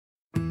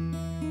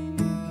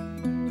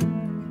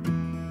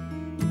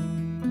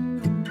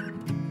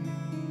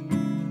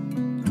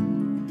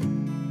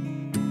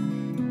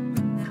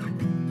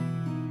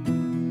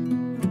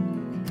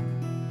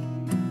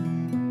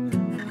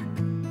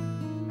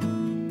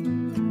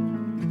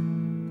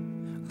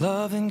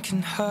Loving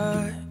can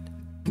hurt.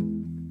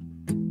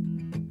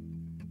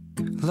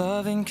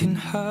 Loving can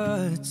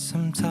hurt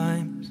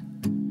sometimes,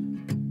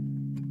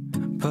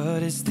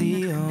 but it's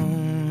the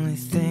only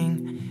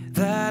thing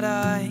that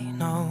I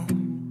know.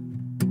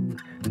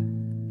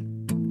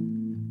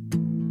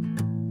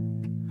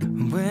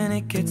 When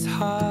it gets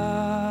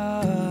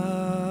hard,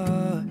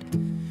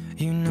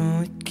 you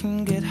know it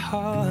can get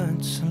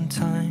hard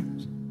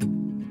sometimes.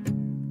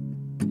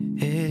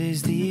 It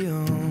is the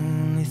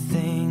only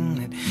thing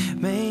that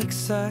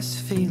makes us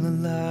feel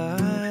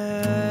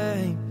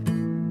alive.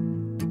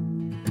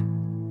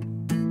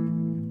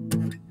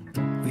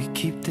 We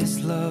keep this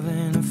love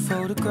in a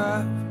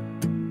photograph.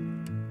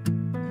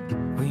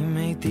 We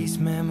made these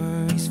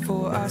memories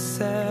for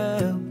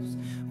ourselves,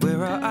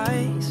 where our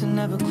eyes are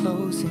never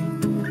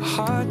closing, our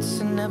hearts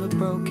are never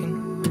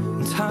broken,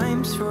 and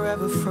time's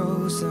forever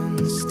frozen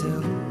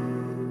still.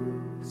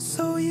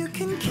 So you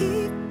can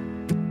keep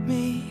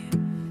me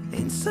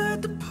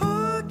inside the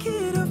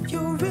pocket of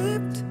your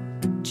ripped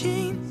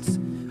jeans,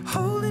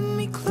 holding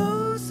me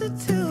closer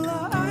till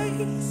our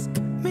eyes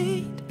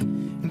meet.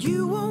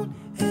 You won't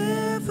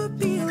ever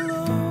be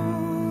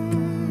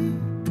alone.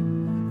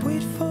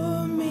 Wait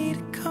for me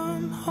to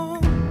come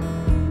home.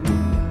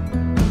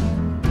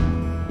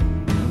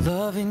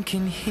 Loving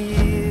can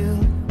heal.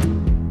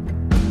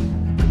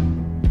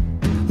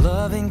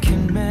 Loving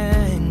can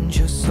mend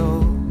your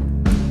soul,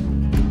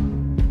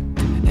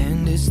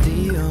 and it's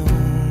the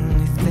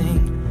only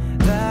thing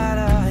that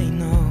I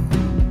know.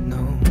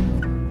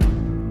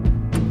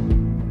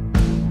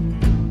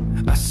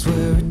 I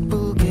swear it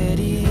will get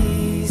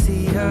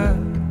easier.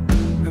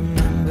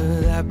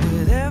 Remember that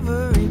with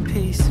every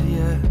piece of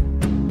you.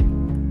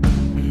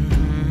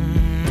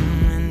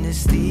 And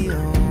it's the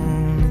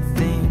only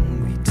thing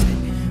we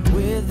take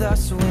with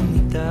us when we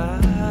die.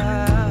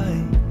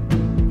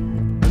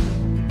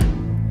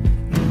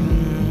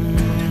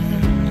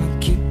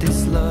 Keep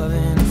this love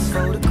in a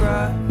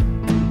photograph.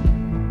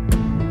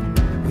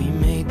 We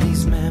made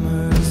these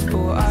memories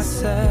for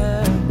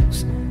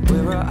ourselves,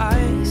 where our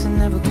eyes are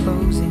never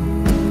closing,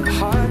 our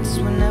hearts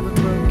were never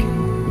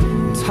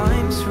broken,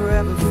 time's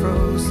forever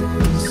frozen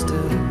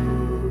still.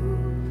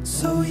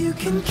 So you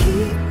can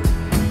keep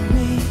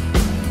me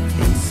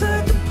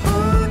inside the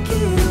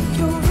pocket of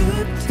your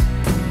ripped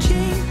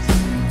jeans,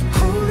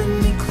 holding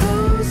me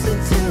closer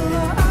till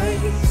our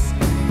eyes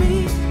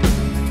meet.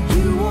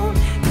 You won't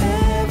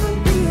ever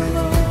be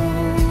alone.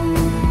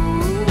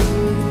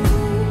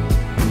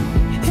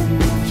 And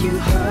if you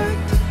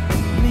hurt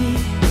me,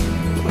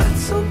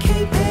 that's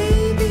okay,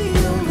 baby.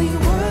 Only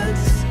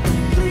words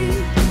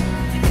bleed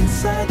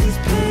inside these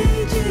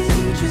pages.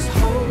 You just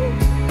hold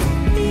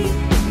me.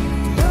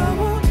 I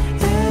won't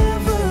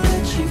ever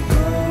let you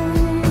go.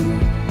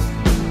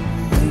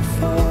 Wait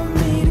for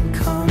me to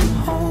come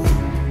home.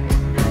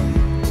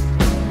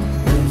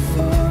 Wait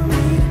for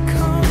me to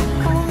come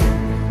home.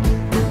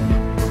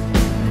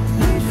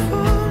 Wait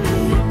for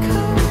me to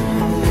come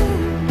home.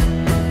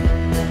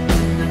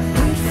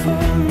 Wait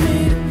for me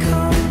to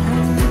come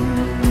home.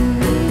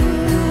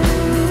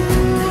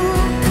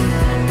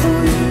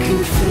 Oh, you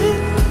can fit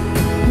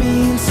me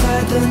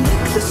inside the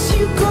necklace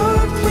you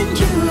got when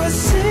you were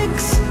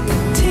 16,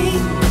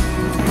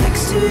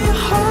 next to your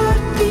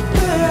heartbeat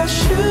where I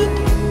should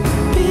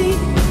be.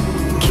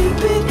 Keep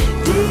it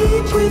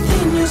deep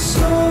within your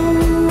soul.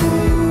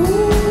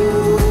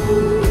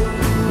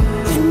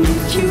 And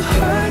if you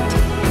hurt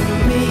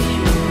me,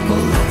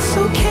 well, that's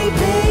okay,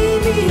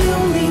 baby.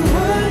 Only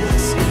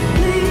words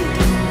bleed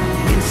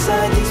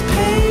inside these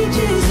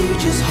pages. You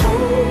just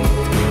hold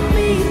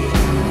me.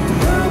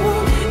 I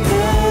won't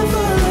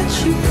ever let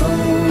you go.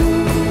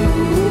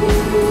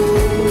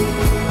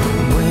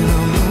 When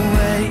I'm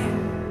away,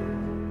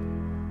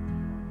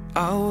 I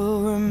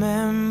will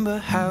remember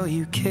how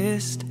you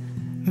kissed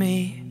me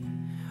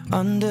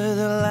under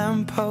the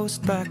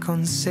lamppost back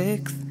on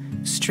 6th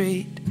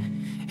Street,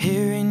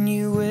 hearing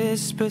you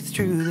whisper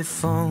through the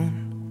phone.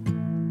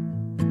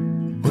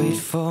 Wait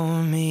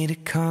for me to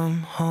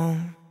come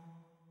home.